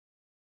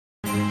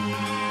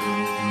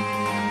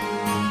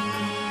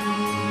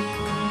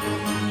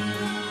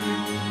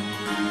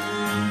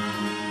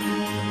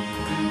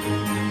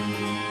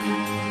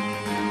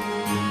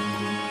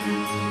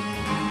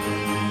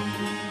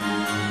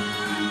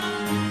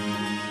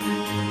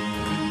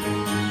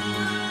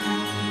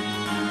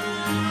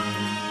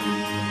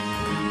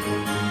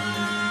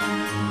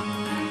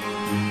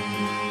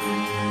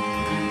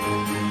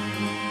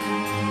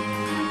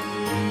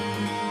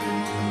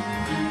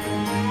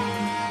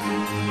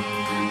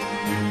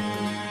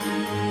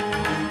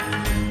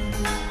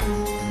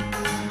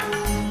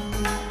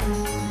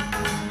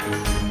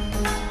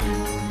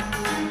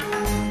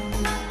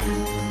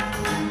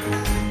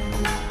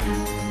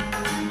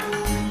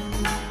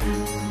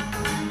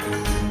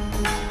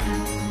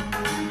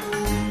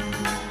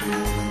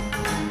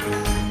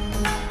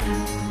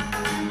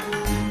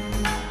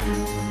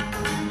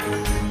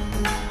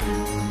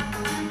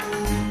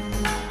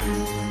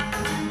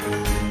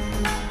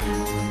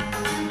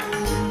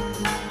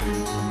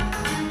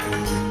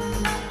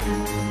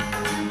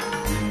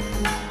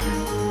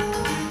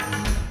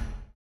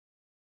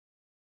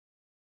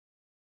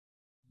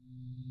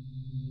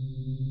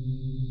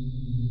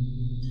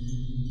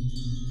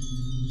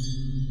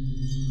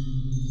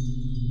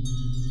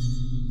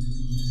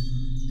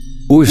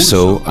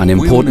Urso, an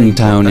important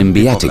town in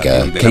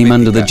Baética, came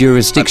under the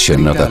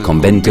jurisdiction of the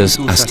Conventus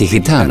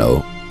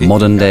Astigitano,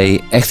 modern-day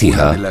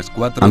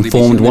Écija, and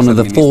formed one of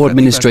the 4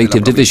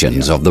 administrative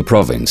divisions of the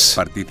province.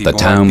 The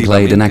town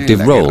played an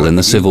active role in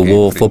the civil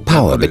war for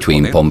power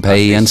between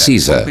Pompey and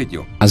Caesar,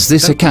 as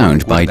this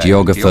account by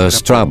geographer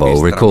Strabo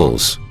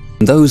recalls.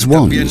 Those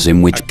ones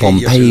in which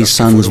Pompey's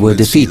sons were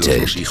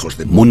defeated,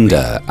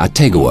 Munda,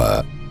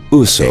 Ategua,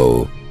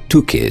 Urso,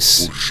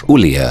 Tucis,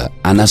 Ulia,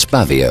 and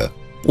Aspavia,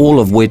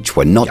 all of which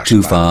were not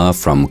too far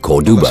from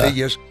Cordoba.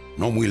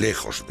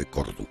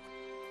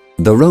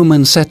 The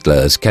Roman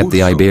settlers kept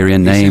the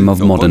Iberian name of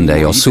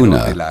modern-day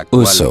Osuna,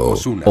 Urso,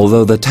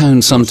 although the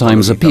town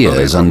sometimes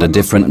appears under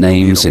different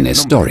names in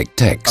historic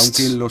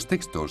texts.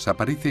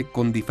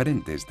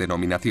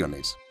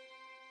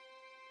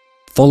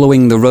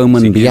 Following the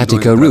Roman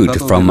Baética route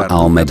from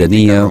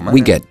Almedania, we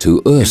get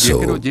to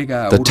Urso,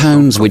 the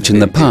towns which in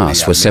the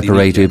past were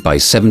separated by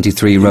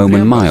 73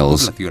 Roman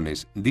miles.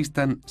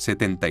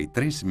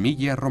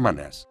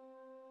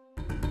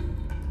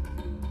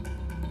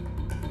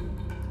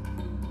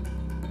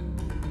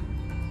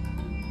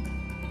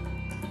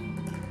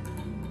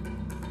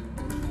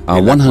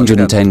 Are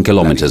 110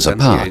 kilometers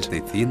apart,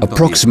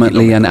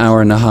 approximately an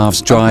hour and a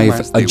half's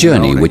drive, a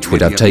journey which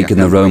would have taken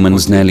the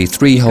Romans nearly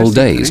 3 whole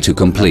days to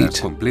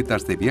complete.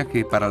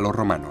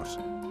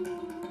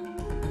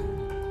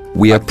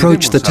 We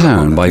approach the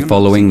town by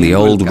following the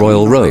old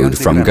royal road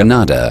from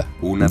Granada,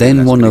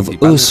 then one of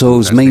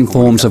Urso's main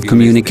forms of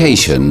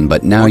communication,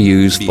 but now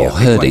used for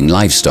herding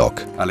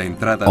livestock.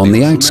 On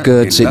the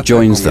outskirts it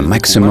joins the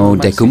Maximo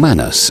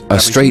Decumanus, a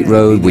straight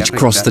road which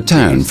crossed the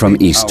town from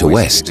east to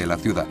west.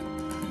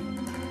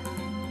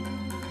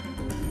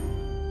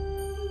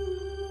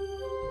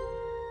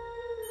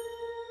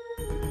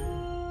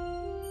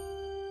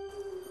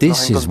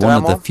 This is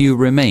one of the few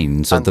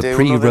remains of the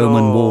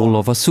pre-Roman wall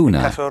of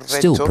Osuna,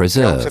 still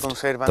preserved,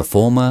 the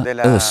former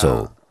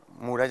Urso.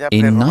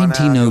 In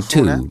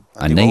 1902,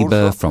 a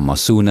neighbour from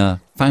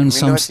Osuna found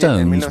some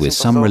stones with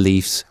some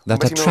reliefs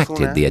that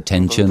attracted the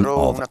attention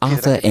of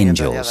Arthur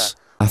Engels,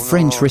 a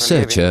French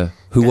researcher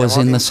who was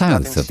in the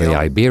south of the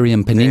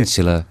Iberian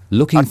Peninsula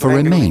looking for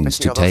remains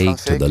to take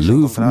to the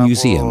Louvre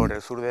Museum.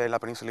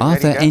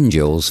 Arthur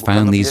Engels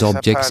found these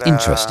objects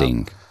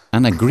interesting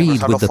and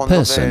agreed with the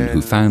person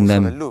who found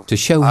them to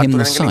show him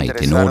the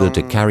site in order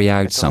to carry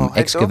out some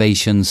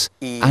excavations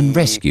and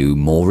rescue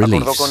more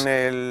reliefs.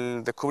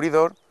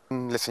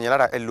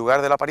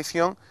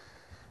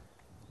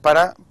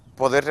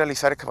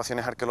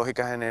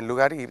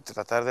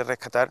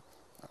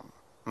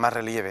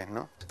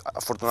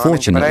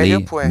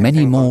 Fortunately,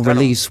 many more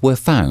reliefs were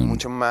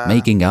found,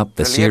 making up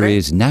the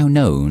series now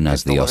known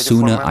as the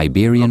Osuna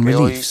Iberian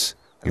Reliefs,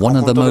 one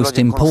of the most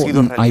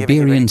important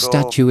Iberian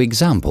statue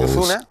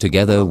examples,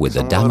 together with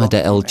the Dama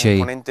de Elche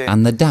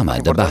and the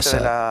Dama de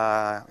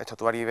Baza.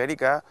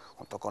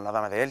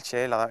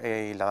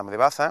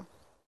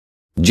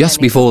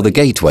 Just before the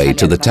gateway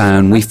to the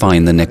town we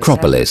find the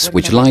necropolis,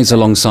 which lies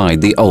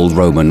alongside the old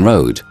Roman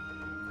road.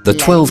 The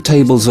 12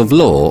 Tables of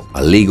Law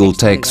are legal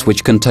texts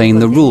which contain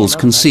the rules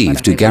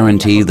conceived to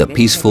guarantee the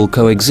peaceful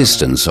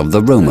coexistence of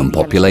the Roman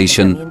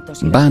population,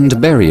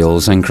 banned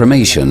burials and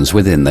cremations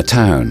within the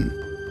town.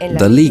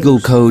 The legal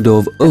code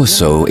of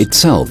Urso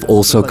itself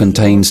also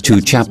contains 2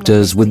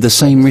 chapters with the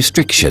same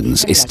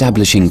restrictions,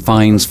 establishing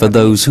fines for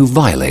those who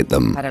violate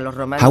them.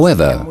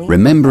 However,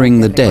 remembering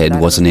the dead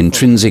was an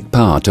intrinsic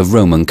part of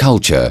Roman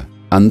culture,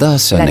 and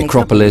thus a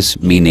necropolis,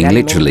 meaning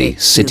literally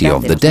city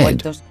of the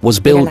dead, was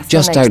built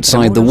just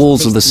outside the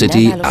walls of the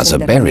city as a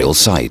burial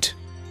site.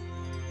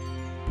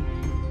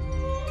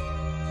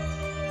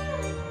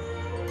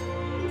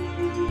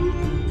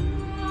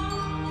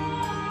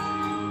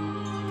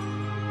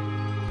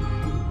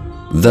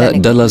 The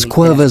De las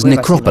Cuevas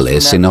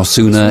necropolis in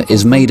Osuna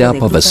is made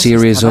up of a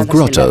series of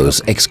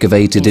grottos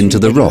excavated into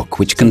the rock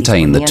which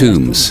contain the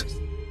tombs.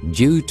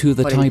 Due to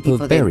the type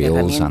of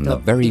burials and the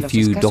very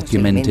few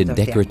documented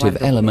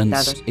decorative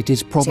elements, it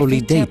is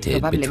probably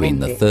dated between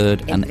the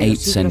 3rd and 8th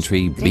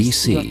century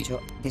BC.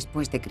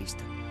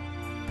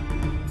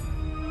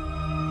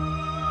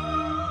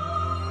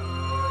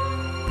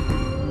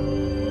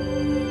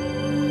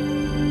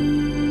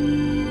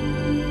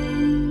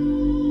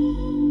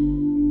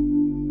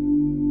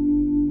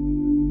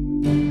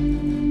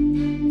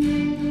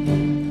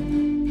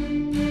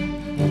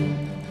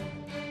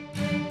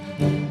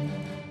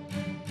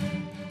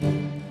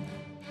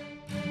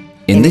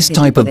 In this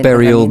type of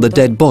burial, the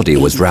dead body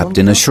was wrapped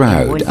in a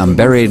shroud and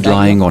buried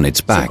lying on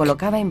its back.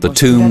 The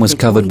tomb was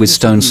covered with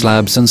stone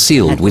slabs and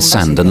sealed with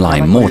sand and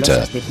lime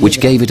mortar, which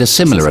gave it a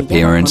similar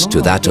appearance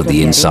to that of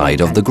the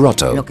inside of the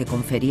grotto.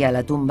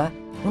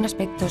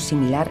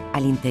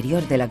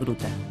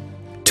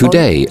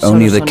 Today,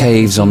 only the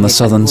caves on the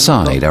southern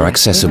side are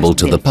accessible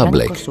to the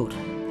public.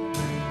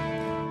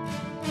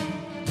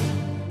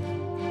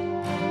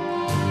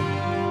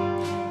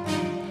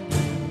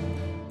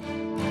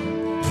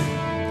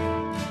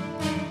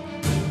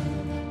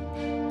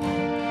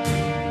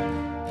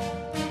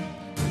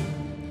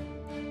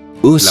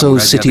 Urso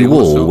city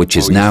wall, which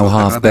is now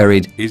half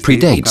buried,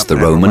 predates the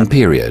Roman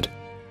period.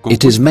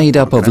 It is made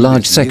up of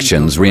large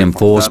sections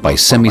reinforced by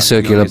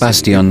semicircular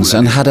bastions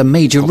and had a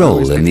major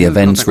role in the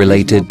events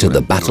related to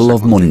the Battle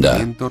of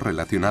Munda.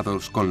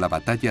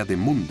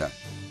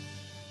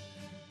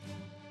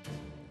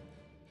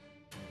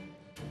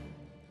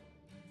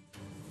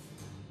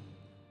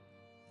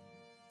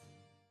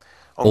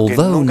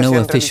 Although no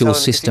official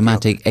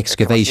systematic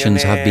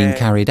excavations have been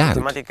carried out,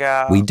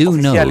 we do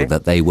know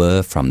that they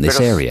were from this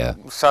area,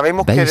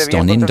 based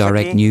on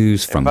indirect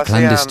news from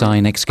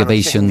clandestine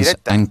excavations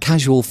and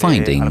casual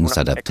findings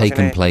that have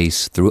taken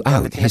place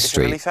throughout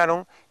history.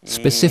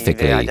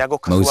 Specifically,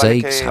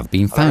 mosaics have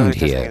been found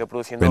here,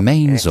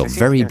 remains of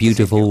very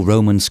beautiful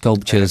Roman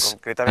sculptures,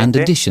 and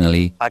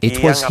additionally,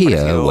 it was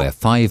here where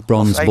 5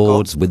 bronze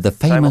boards with the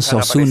famous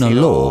Osuna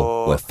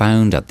law were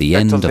found at the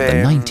end of the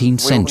 19th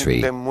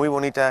century.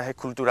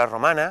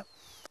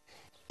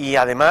 Y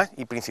además,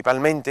 y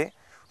principalmente,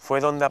 fue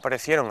donde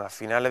aparecieron a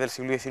finales del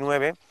siglo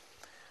XIX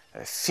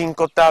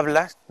 5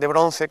 tablas de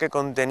bronce que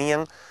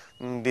contenían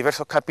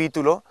diversos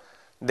capítulos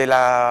de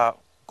la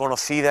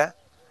conocida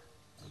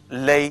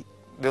ley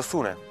de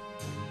Osuna.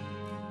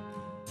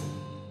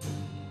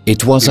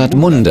 It was at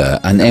Munda,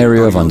 an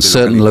area of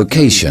uncertain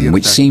location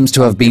which seems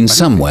to have been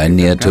somewhere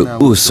near to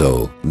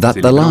Urso, that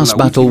the last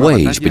battle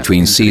waged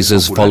between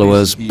Caesar's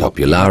followers,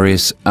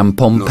 Popularis, and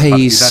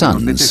Pompey's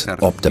sons,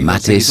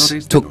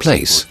 Optimatis, took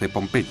place.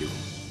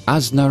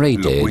 As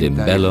narrated in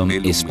Bellum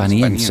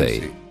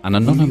Hispaniense, an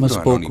anonymous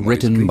book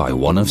written by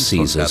one of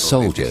Caesar's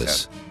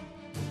soldiers.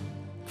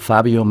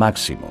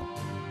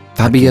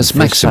 Fabius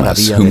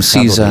Maximus, whom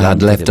Caesar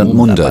had left at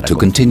Munda to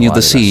continue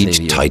the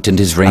siege, tightened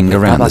his ring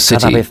around the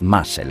city.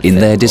 In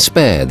their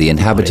despair, the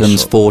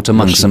inhabitants fought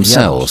amongst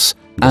themselves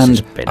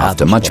and,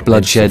 after much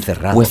bloodshed,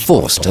 were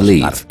forced to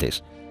leave.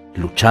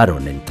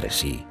 Lucharon entre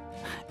sí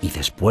y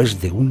después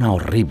de una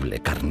horrible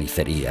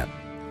carnicería,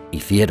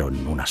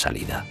 hicieron una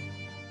salida.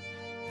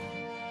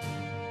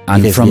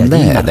 And from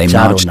there they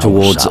marched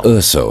towards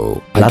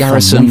Urso, a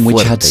garrison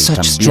which had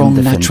such strong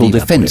natural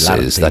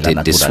defences that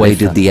it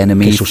dissuaded the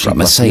enemy from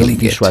assailing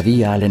it.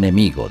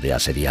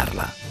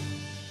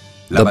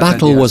 The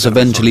battle was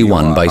eventually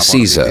won by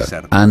Caesar,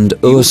 and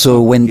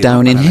Urso went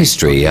down in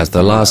history as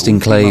the last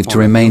enclave to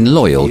remain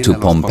loyal to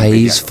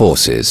Pompey's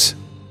forces.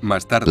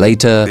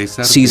 Later,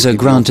 Caesar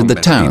granted the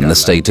town the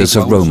status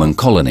of Roman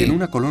colony.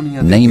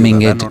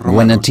 Naming it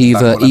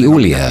Guenativa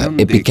Iulia,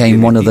 it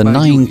became one of the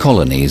 9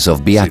 colonies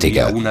of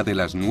Baetica.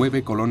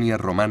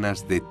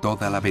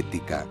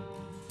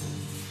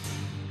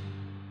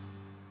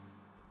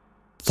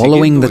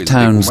 Following the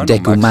town's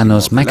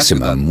decumanus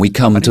maximum, we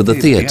come to the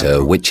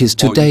theatre, which is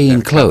today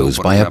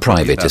enclosed by a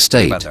private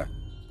estate.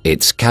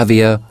 Its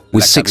cavea,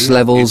 with 6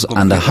 levels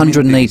and a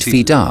 108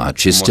 feet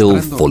arch, is still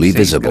fully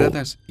visible.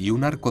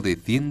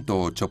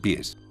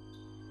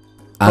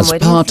 As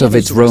part of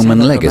its Roman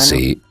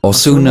legacy,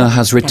 Osuna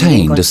has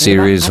retained a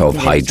series of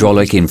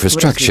hydraulic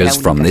infrastructures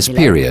from this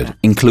period,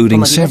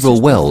 including several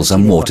wells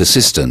and water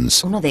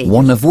cisterns,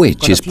 one of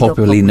which is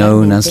popularly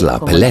known as La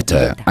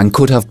Pileta and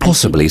could have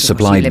possibly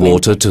supplied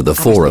water to the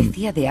Forum.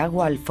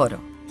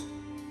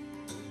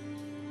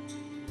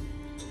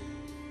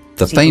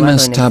 The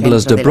famous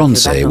tablas de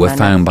bronce were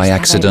found by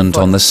accident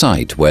on the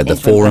site where the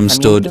Forum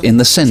stood in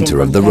the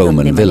center of the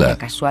Roman villa.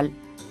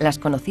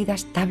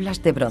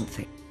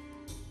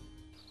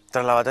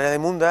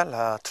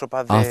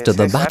 After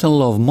the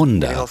Battle of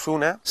Munda,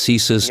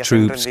 Caesar's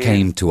troops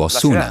came to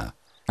Osuna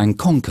and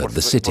conquered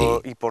the city,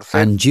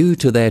 and due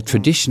to their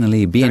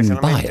traditionally being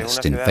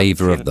biased in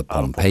favor of the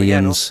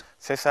Pompeians,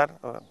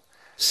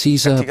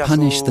 Caesar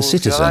punished the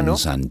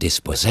citizens and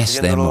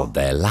dispossessed them of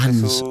their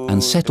lands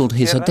and settled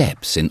his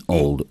adepts in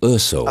Old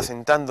Urso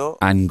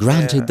and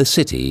granted the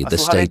city the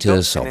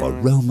status of a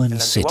Roman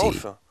city.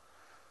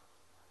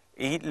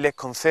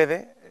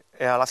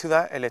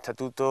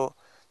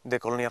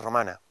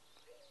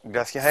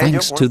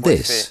 Thanks to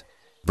this,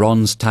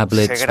 bronze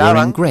tablets were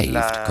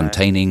engraved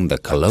containing the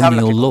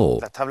colonial law,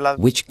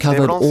 which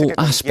covered all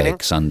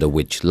aspects under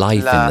which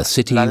life in the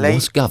city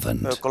was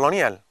governed.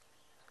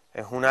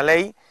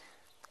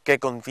 Que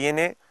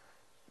contiene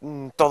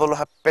todos los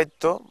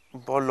aspectos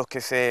por los que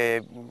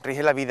se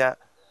rige la vida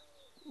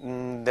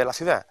de la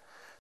ciudad.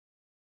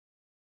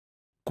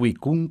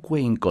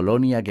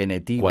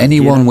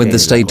 Anyone with the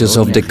status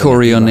of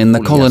decorion in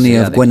the colony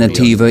of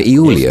Guenativa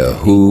Iulia,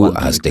 who,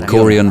 as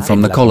decorion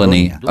from the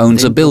colony,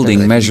 owns a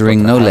building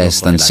measuring no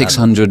less than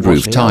 600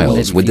 roof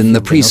tiles within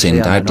the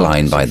precinct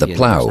outlined by the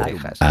plough,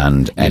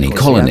 and any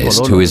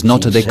colonist who is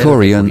not a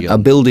decorion, a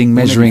building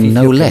measuring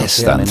no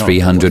less than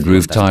 300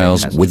 roof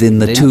tiles within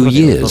the 2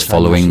 years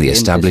following the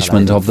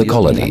establishment of the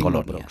colony.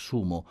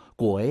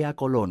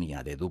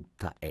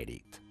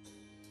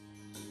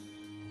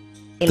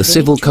 The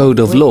civil code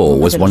of law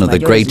was one of the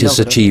greatest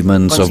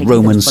achievements of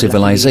Roman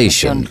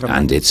civilization,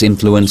 and its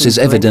influence is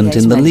evident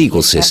in the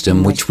legal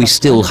system which we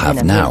still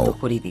have now.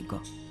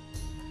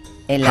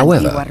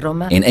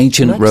 However, in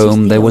ancient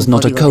Rome there was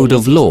not a code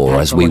of law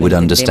as we would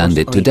understand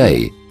it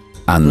today.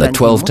 And the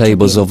 12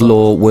 tables of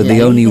law were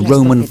the only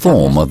Roman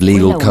form of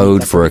legal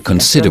code for a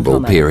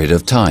considerable period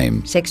of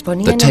time.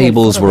 The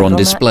tables were on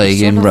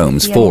display in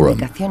Rome's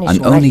forum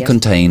and only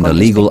contained a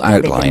legal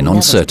outline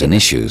on certain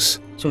issues.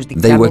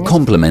 They were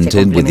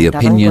complemented with the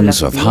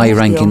opinions of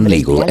high-ranking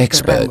legal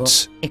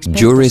experts,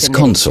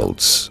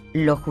 jurisconsults.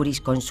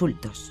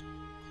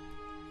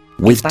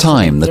 With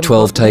time, the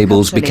 12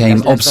 tables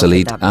became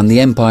obsolete and the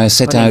empire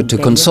set out to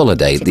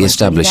consolidate the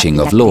establishing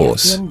of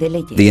laws.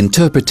 The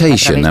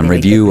interpretation and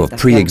review of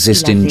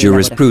pre-existing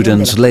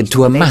jurisprudence led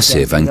to a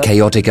massive and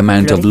chaotic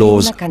amount of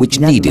laws which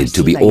needed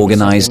to be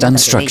organized and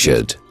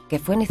structured.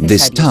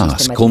 This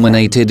task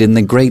culminated in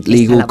the great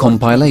legal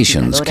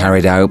compilations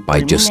carried out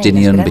by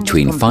Justinian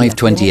between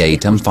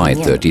 528 and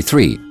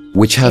 533,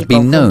 which have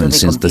been known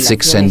since the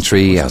 6th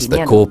century as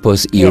the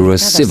Corpus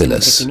Iuris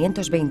Civilis.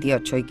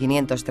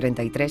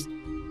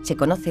 Se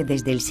conoce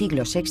desde el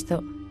siglo VI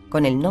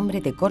con el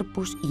nombre de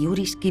Corpus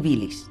Iuris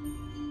Civilis.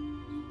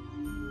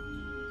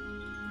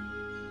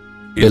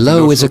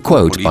 Below is a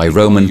quote by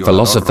Roman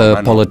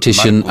philosopher,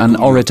 politician and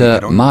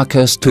orator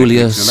Marcus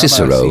Tullius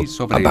Cicero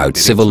about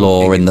civil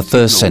law in the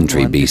 1st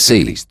century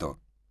BC.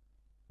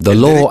 The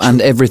law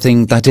and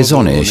everything that is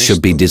honest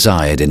should be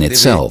desired in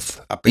itself.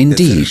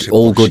 Indeed,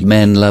 all good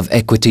men love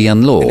equity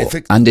and law,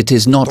 and it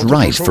is not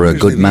right for a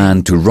good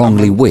man to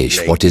wrongly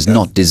wish what is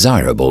not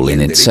desirable in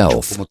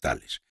itself.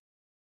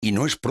 Y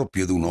no es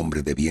propio de un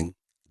hombre de bien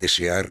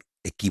desear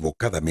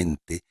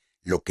equivocadamente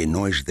lo que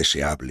no es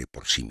deseable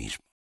por sí mismo.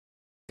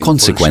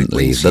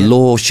 Consequently, the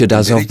law should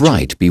as of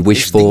right be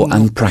wished for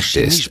and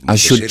practiced, as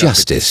should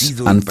justice,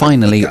 and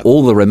finally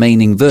all the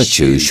remaining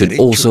virtues should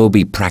also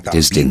be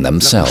practiced in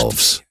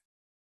themselves.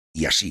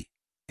 Y así,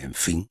 en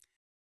fin,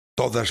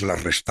 todas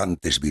las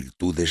restantes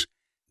virtudes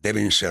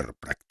deben ser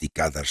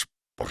practicadas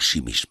por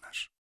sí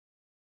mismas.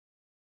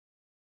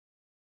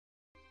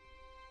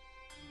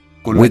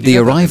 With the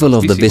arrival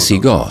of the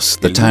Visigoths,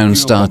 the town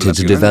started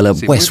to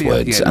develop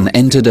westwards and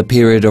entered a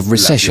period of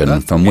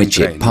recession from which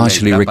it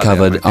partially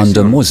recovered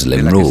under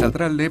Muslim rule.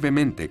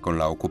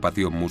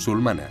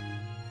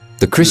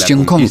 The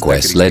Christian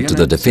conquest led to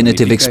the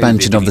definitive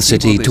expansion of the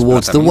city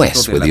towards the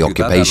west with the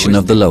occupation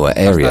of the lower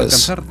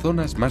areas.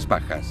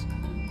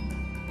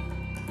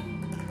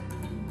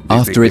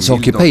 After its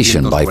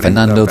occupation by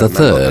Fernando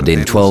III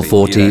in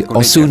 1240,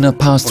 Osuna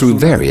passed through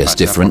various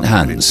different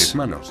hands.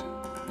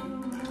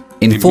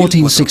 In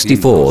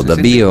 1464, the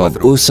Via of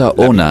Augusta,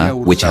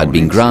 which had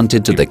been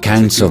granted to the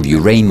Counts of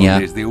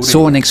Urania,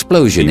 saw an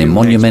explosion in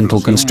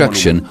monumental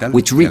construction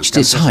which reached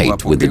its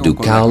height with the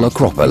ducal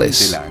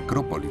acropolis.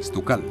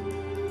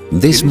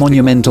 This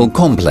monumental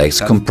complex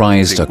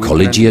comprised a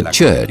collegiate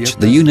church,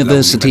 the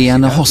university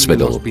and a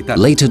hospital,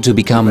 later to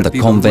become the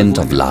convent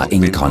of La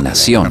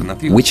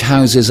Encarnación, which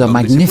houses a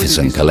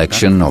magnificent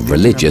collection of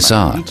religious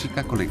art.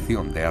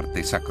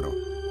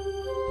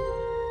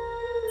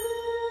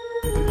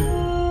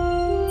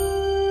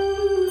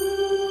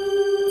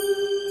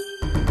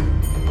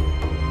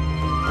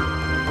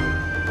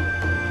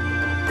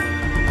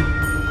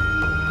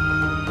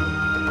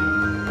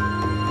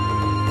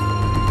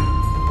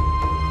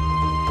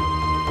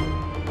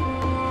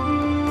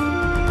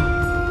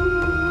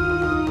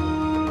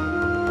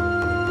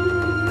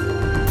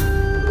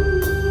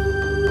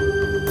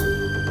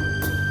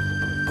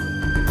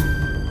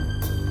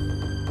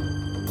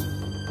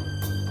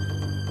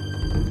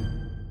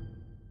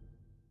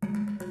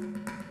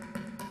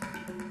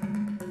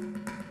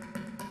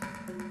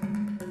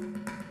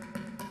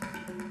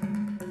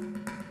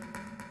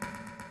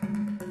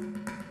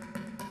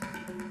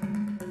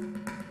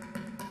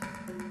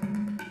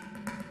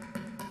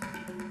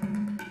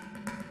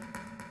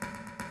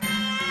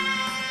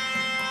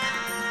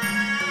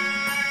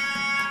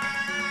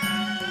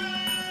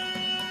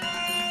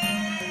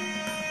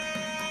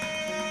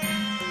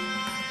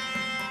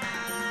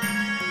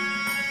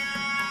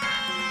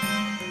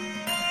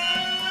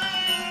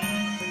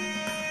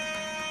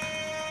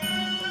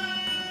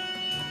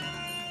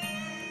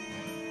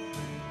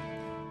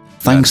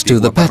 Thanks to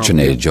the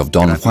patronage of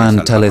Don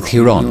Juan Tellez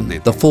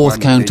Giron, the fourth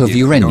Count of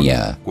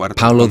Urania,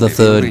 Paulo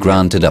III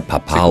granted a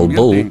papal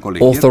bull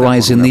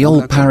authorizing the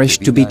old parish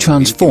to be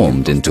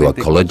transformed into a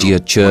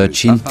collegiate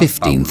church in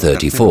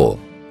 1534.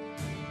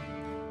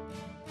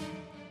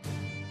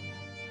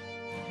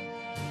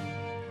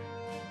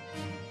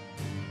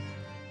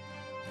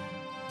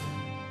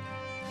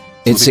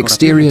 Its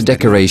exterior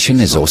decoration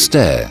is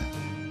austere.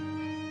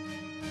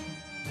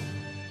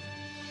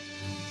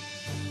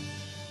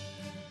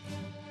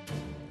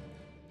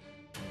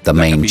 The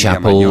main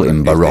chapel,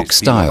 in Baroque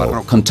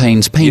style,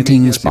 contains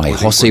paintings by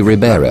José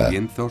Ribera,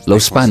 Lo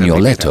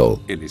Spagnoletto,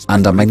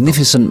 and a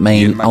magnificent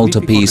main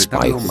altarpiece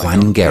by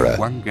Juan Guerra.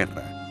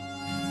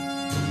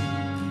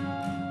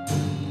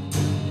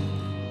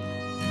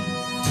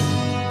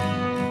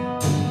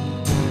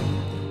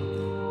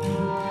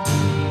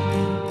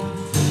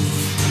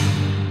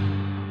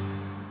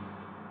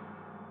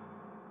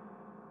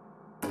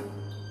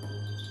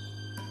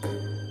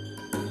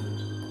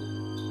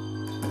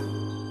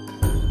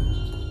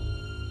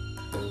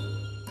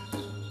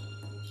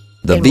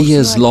 The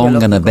via's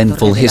long and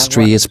eventful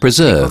history is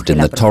preserved in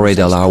the Torre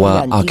del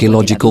Agua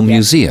Archaeological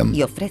Museum,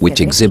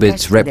 which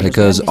exhibits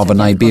replicas of an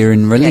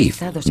Iberian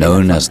relief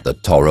known as the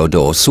Toro de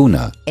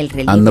Osuna,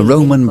 and the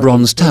Roman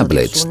bronze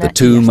tablets, the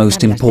two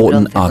most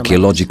important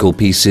archaeological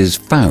pieces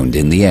found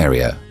in the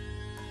area.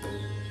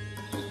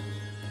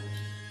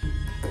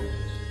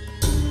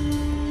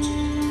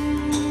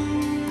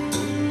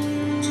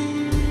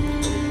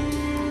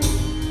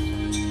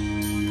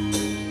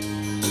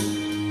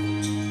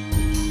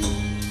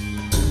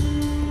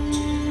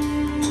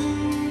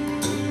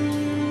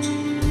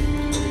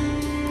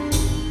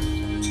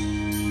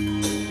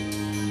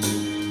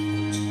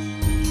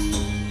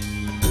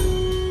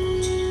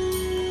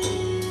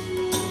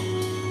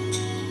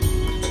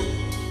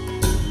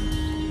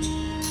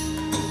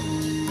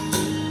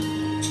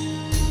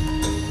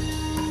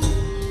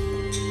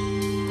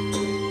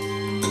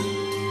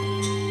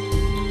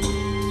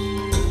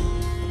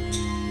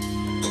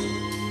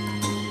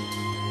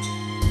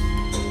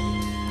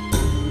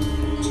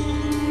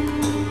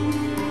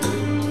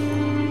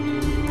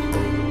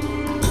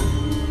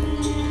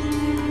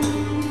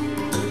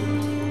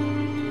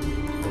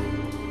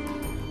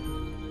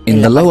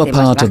 In the lower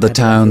part of the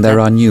town there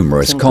are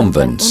numerous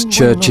convents,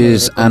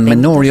 churches and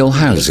manorial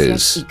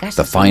houses.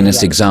 The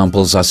finest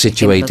examples are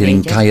situated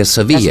in Calle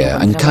Seville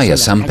and Calle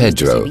San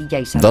Pedro,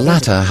 the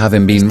latter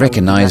having been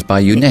recognized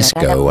by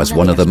UNESCO as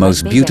one of the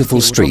most beautiful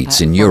streets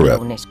in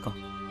Europe.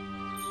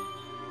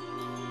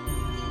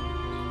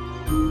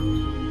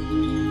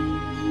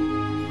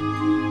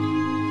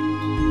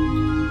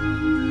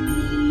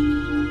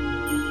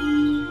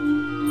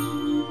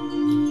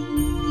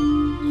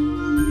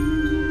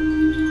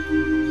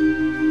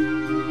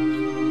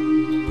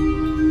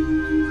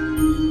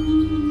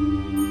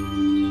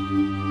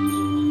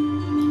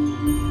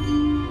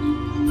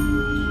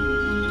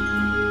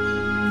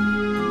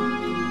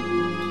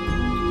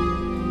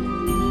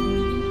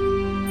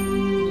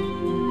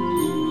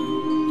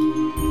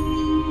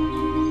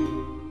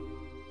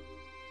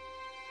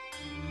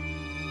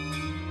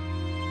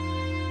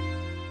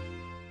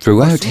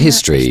 Throughout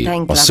history,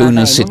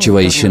 Osuna's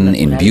situation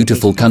in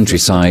beautiful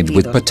countryside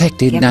with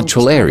protected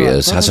natural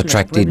areas has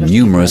attracted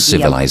numerous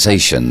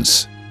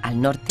civilizations.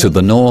 To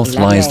the north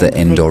lies the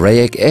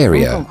Endorreic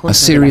area, a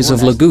series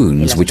of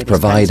lagoons which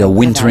provide a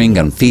wintering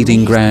and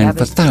feeding ground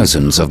for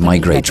thousands of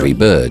migratory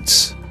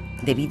birds.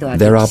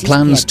 There are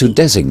plans to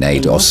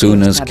designate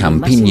Osuna's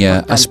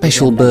Campiña a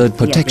special bird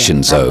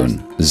protection zone,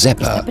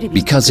 ZEPA,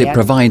 because it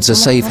provides a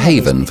safe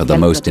haven for the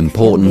most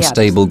important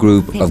stable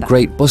group of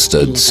great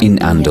bustards in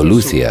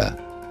Andalucia.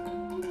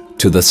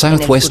 To the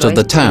southwest of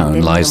the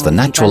town lies the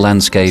natural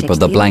landscape of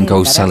the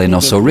Blanco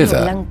Salinoso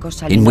River,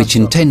 in which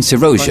intense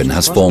erosion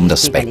has formed a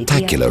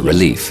spectacular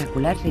relief.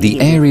 The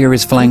area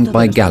is flanked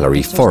by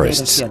gallery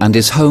forests and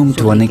is home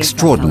to an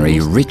extraordinary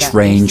rich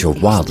range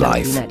of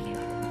wildlife.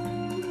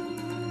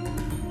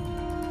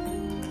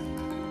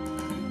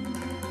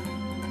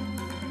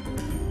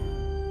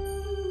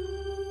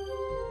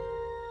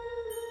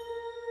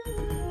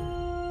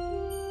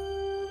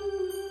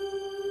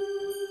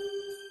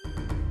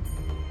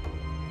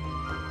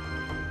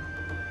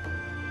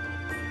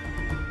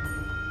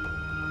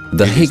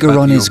 The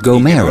Higuerones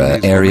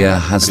Gomera area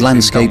has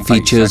landscape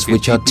features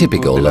which are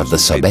typical of the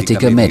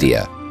Subbética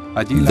Media.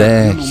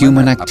 There,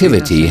 human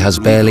activity has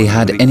barely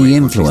had any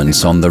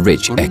influence on the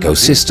rich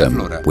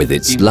ecosystem, with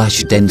its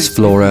lush, dense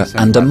flora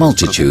and a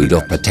multitude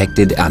of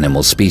protected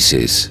animal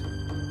species.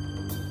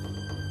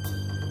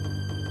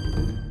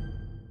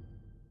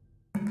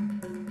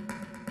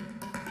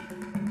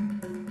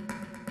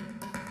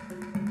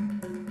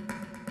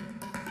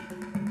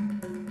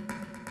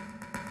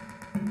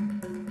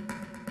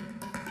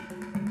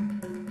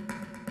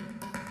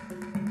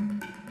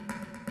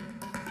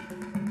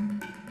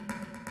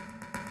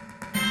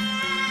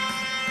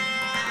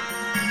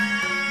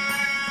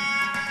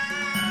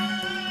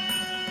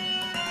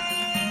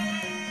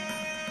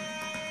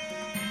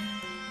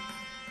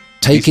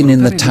 Taking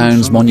in the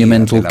town's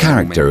monumental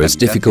character is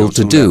difficult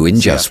to do in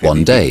just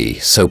one day,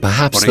 so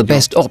perhaps the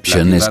best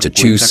option is to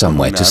choose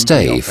somewhere to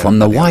stay from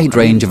the wide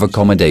range of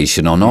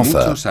accommodation on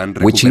offer,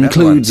 which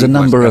includes a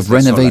number of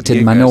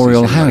renovated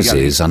manorial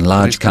houses and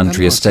large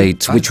country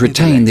estates which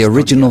retain the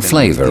original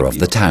flavour of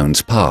the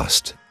town's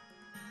past.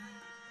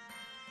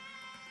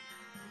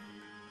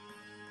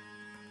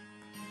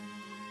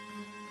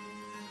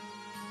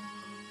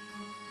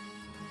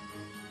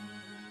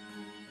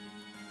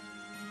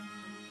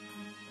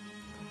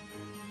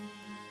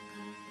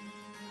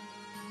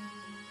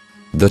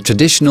 The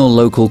traditional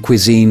local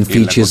cuisine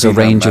features a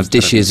range of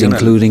dishes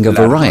including a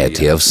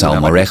variety of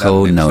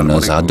salmorejo known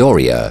as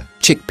ardoria,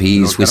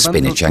 chickpeas with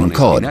spinach and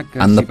cod,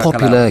 and the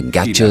popular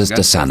gachas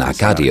de San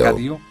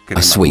Arcadio,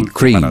 a sweet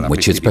cream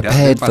which is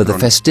prepared for the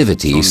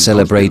festivities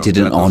celebrated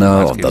in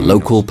honor of the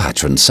local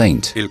patron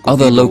saint.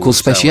 Other local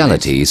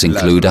specialities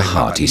include a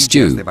hearty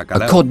stew,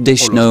 a cod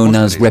dish known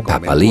as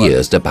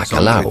repapalillas de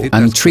bacalao,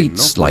 and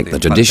treats like the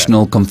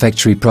traditional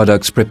confectionery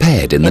products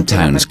prepared in the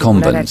town's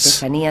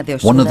convents.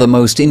 One of the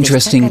most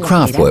interesting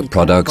craftwork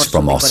products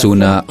from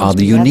Osuna are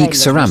the unique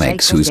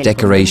ceramics whose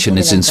decoration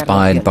is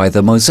inspired by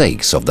the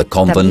mosaics of the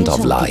convent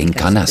of La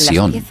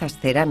Encarnacion.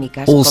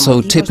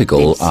 Also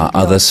typical are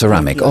other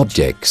ceramic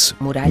objects,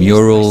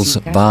 murals,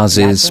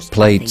 vases,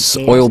 plates,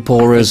 oil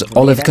pourers,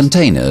 olive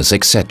containers,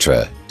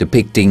 etc.,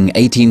 depicting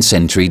 18th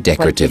century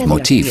decorative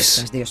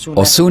motifs.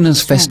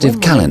 Osuna's festive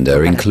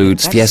calendar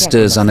includes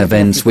fiestas and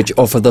events which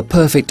offer the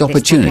perfect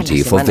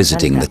opportunity for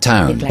visiting the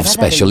town. Of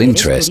special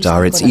interest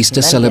are its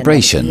Easter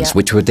celebrations,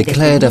 which were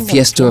declared a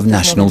fiesta of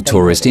national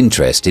tourist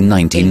interest in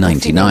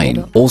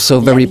 1999.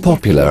 Also very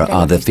popular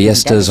are the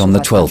fiestas on the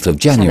 12th of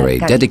January,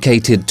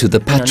 dedicated to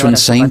the patron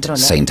saint,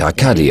 Saint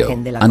Arcadio,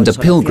 and a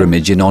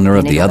pilgrimage in honor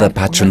of the other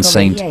patron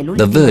saint,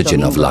 the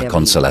Virgin of La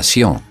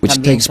Consolación,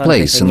 which takes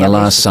place on the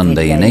last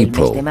Sunday in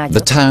April.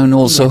 The town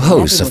also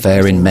hosts a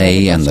fair in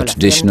May and the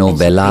traditional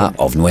Vela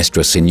of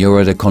Nuestra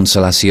Señora de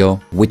Consolación,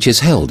 which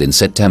is held in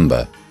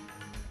September.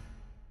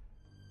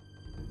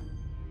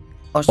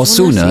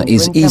 Osuna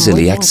is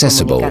easily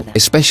accessible,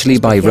 especially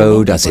by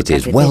road, as it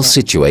is well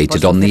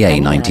situated on the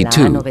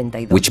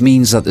A92, which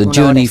means that the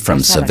journey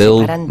from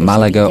Seville,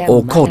 Malaga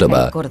or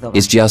Cordoba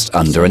is just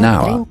under an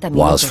hour,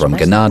 whilst from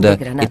Granada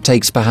it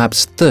takes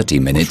perhaps 30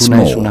 minutes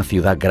more.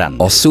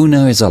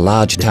 Osuna is a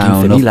large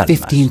town of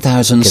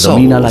 15,000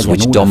 souls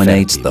which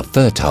dominates the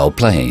fertile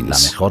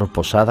plains.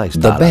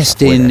 The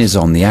best inn is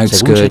on the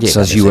outskirts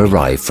as you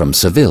arrive from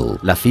Seville.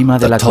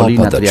 The top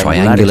of the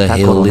triangular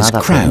hill is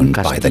crowned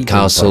by the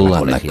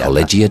castle and the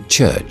collegiate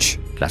church.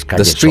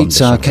 The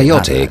streets are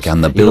chaotic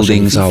and the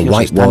buildings are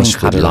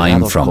whitewashed with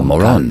lime from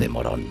Moron.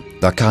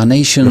 The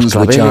carnations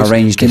which are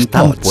arranged in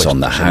pots on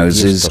the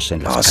houses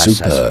are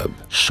superb.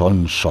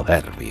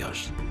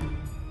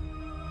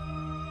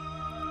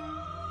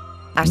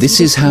 This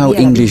is how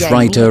English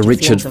writer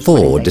Richard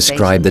Ford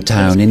described the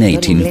town in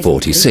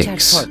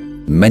 1846.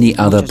 Many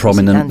other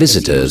prominent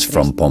visitors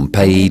from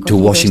Pompeii to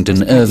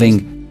Washington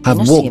Irving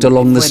have walked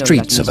along the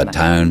streets of a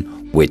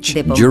town which,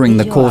 during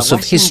the course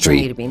of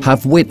history,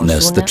 have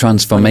witnessed the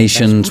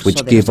transformations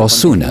which give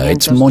Osuna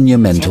its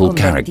monumental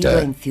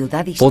character.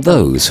 For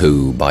those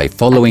who, by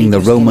following the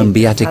Roman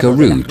Baética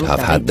Route, have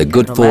had the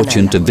good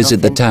fortune to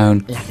visit the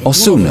town,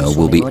 Osuna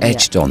will be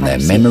etched on their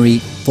memory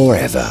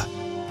forever.